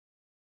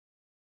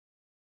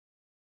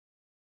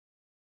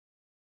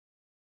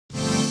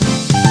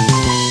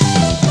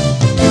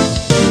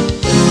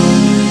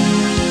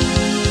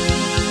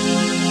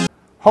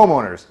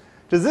Homeowners,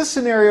 does this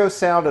scenario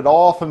sound at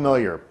all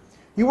familiar?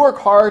 You work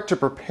hard to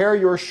prepare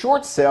your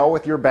short sale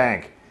with your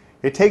bank.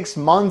 It takes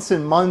months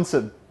and months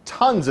of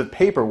tons of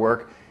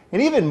paperwork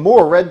and even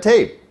more red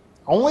tape,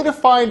 only to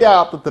find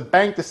out that the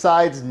bank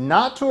decides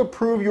not to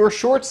approve your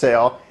short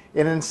sale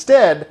and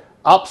instead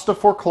opts to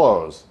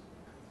foreclose.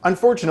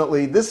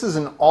 Unfortunately, this is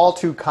an all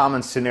too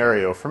common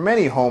scenario for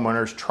many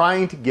homeowners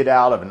trying to get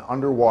out of an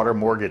underwater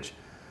mortgage.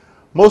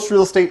 Most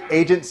real estate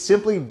agents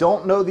simply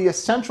don't know the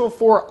essential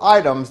 4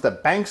 items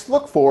that banks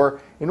look for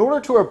in order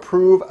to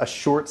approve a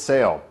short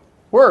sale.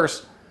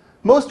 Worse,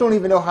 most don't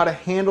even know how to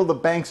handle the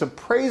bank's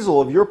appraisal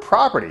of your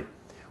property,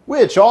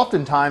 which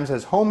oftentimes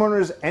has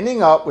homeowners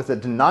ending up with a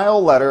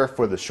denial letter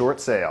for the short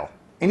sale.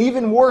 And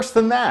even worse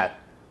than that,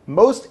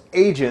 most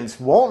agents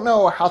won't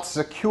know how to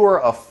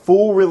secure a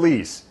full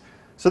release,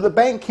 so the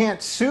bank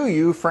can't sue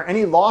you for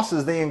any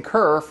losses they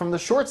incur from the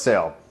short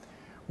sale.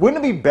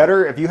 Wouldn't it be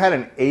better if you had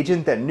an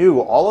agent that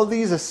knew all of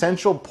these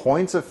essential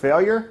points of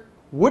failure?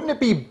 Wouldn't it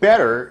be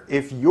better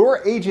if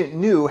your agent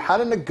knew how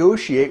to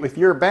negotiate with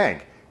your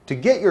bank to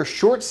get your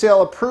short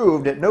sale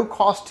approved at no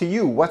cost to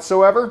you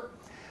whatsoever?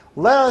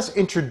 Let us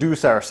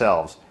introduce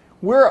ourselves.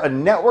 We're a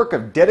network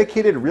of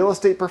dedicated real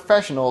estate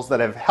professionals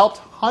that have helped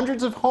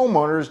hundreds of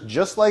homeowners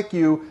just like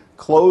you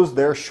close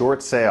their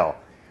short sale.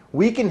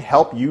 We can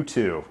help you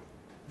too.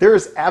 There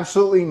is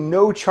absolutely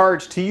no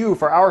charge to you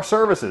for our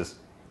services.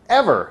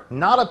 Ever,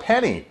 not a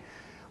penny.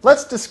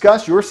 Let's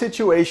discuss your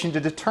situation to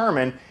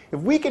determine if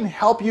we can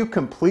help you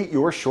complete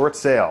your short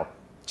sale.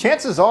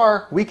 Chances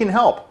are we can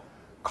help.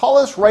 Call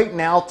us right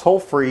now toll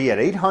free at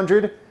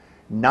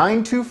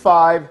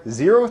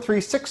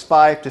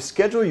 800-925-0365 to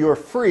schedule your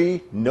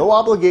free, no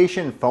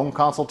obligation phone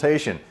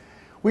consultation.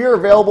 We are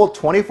available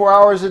 24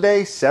 hours a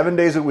day, 7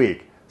 days a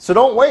week. So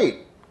don't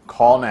wait.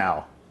 Call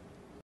now.